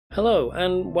Hello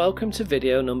and welcome to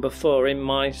video number 4 in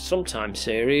my sometime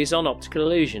series on optical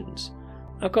illusions.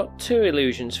 I've got 2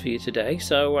 illusions for you today,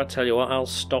 so I tell you what, I'll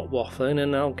stop waffling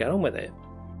and I'll get on with it.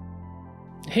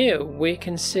 Here we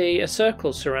can see a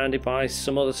circle surrounded by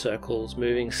some other circles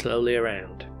moving slowly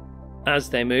around. As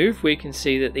they move, we can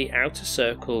see that the outer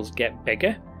circles get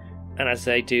bigger, and as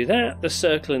they do that, the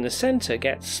circle in the centre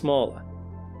gets smaller.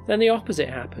 Then the opposite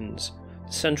happens.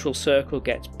 The central circle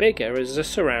gets bigger as the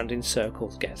surrounding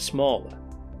circles get smaller.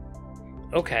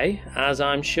 Okay, as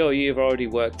I'm sure you've already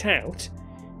worked out,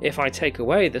 if I take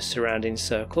away the surrounding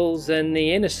circles, then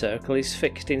the inner circle is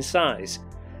fixed in size,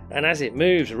 and as it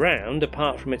moves around,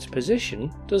 apart from its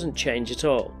position, doesn't change at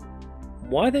all.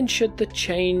 Why then should the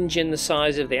change in the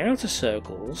size of the outer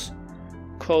circles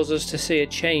cause us to see a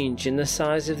change in the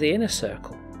size of the inner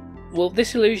circle? Well,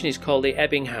 this illusion is called the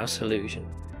Ebbinghaus illusion,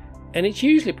 and it's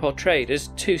usually portrayed as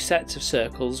 2 sets of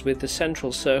circles, with the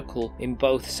central circle in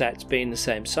both sets being the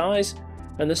same size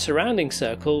and the surrounding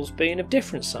circles being of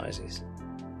different sizes.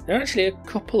 There are actually a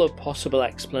couple of possible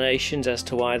explanations as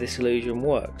to why this illusion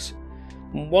works.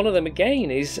 One of them again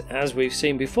is, as we've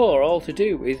seen before, all to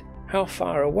do with how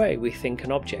far away we think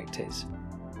an object is.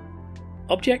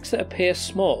 Objects that appear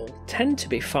small tend to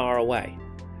be far away,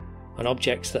 and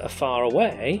objects that are far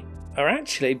away are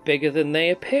actually bigger than they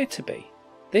appear to be.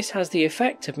 This has the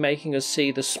effect of making us see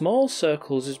the small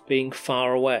circles as being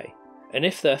far away, and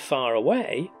if they're far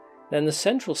away, then the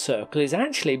central circle is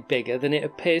actually bigger than it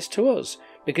appears to us,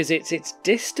 because it's its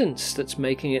distance that's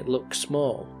making it look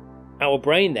small. Our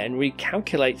brain then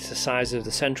recalculates the size of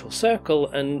the central circle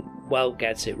and, well,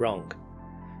 gets it wrong.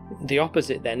 The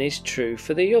opposite then is true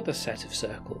for the other set of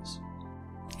circles.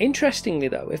 Interestingly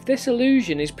though, if this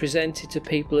illusion is presented to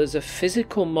people as a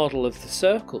physical model of the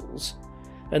circles,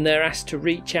 and they're asked to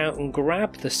reach out and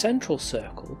grab the central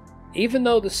circle, even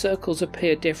though the circles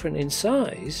appear different in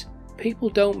size, people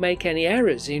don't make any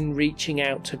errors in reaching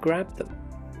out to grab them.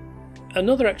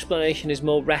 Another explanation is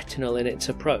more retinal in its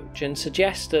approach and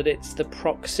suggests that it's the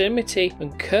proximity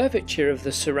and curvature of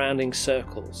the surrounding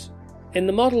circles. In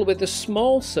the model with the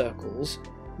small circles,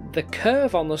 the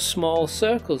curve on the small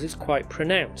circles is quite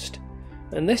pronounced,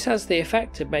 and this has the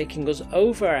effect of making us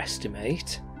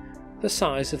overestimate the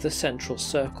size of the central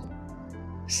circle.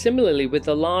 Similarly with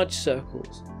the large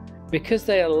circles, because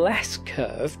they are less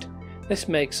curved, this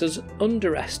makes us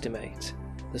underestimate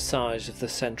the size of the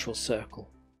central circle.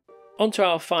 On to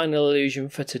our final illusion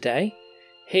for today.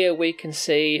 Here we can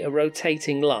see a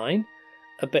rotating line,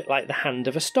 a bit like the hand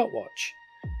of a stopwatch.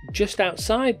 Just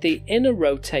outside the inner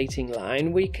rotating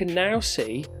line we can now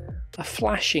see a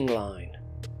flashing line.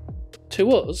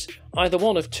 To us, either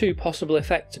one of 2 possible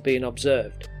effects are being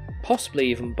observed, possibly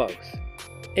even both.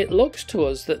 It looks to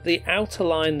us that the outer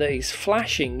line that is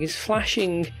flashing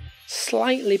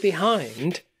slightly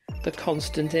behind the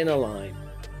constant inner line.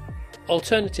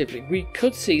 Alternatively, we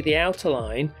could see the outer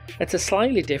line at a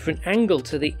slightly different angle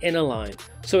to the inner line,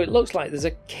 so it looks like there's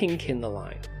a kink in the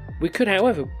line. We could,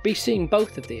 however, be seeing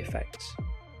both of the effects.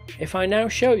 If I now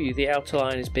show you the outer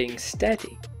line as being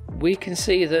steady, we can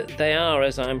see that they are,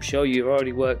 as I'm sure you've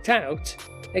already worked out,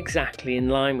 exactly in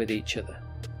line with each other.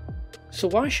 So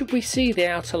why should we see the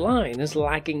outer line as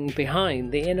lagging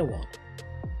behind the inner one?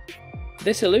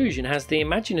 This illusion has the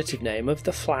imaginative name of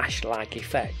the flash lag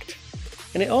effect,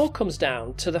 and it all comes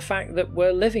down to the fact that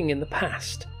we're living in the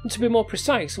past, and to be more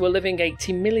precise, we're living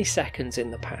 80 milliseconds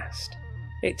in the past.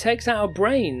 It takes our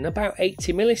brain about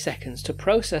 80 milliseconds to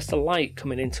process the light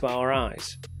coming into our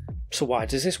eyes. So why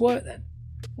does this work then?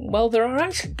 Well, there are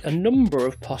actually a number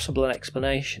of possible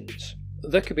explanations.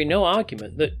 There could be no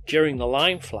argument that during the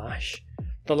line flash,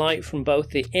 the light from both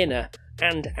the inner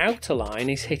and outer line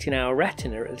is hitting our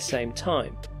retina at the same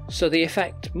time. So the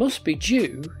effect must be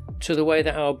due to the way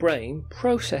that our brain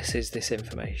processes this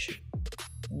information.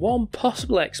 One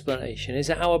possible explanation is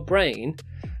that our brain,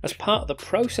 as part of the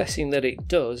processing that it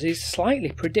does, is slightly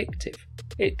predictive.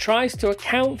 It tries to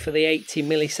account for the 80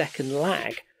 millisecond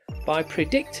lag by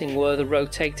predicting where the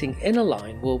rotating inner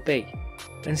line will be.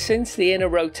 And since the inner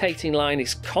rotating line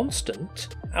is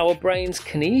constant, our brains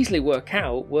can easily work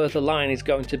out where the line is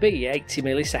going to be 80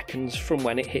 milliseconds from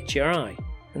when it hits your eye.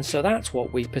 And so that's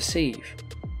what we perceive.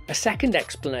 A second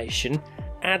explanation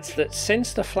adds that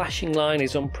since the flashing line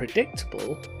is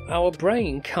unpredictable, our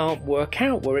brain can't work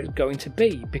out where it's going to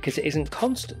be because it isn't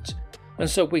constant. And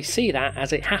so we see that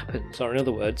as it happens, or in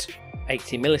other words,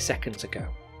 80 milliseconds ago.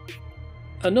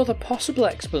 Another possible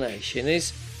explanation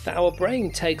is that our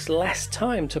brain takes less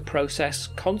time to process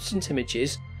constant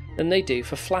images than they do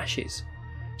for flashes.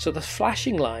 So the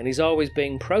flashing line is always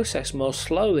being processed more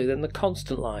slowly than the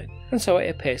constant line, and so it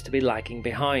appears to be lagging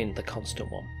behind the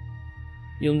constant one.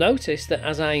 You'll notice that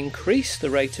as I increase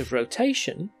the rate of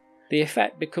rotation, the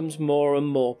effect becomes more and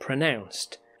more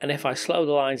pronounced, and if I slow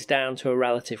the lines down to a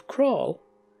relative crawl,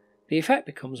 the effect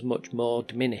becomes much more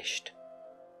diminished.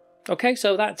 Okay,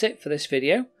 so that's it for this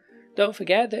video. Don't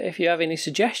forget that if you have any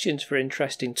suggestions for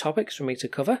interesting topics for me to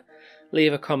cover,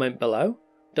 leave a comment below.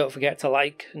 Don't forget to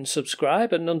like and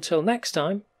subscribe, and until next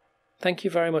time, thank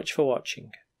you very much for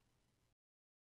watching.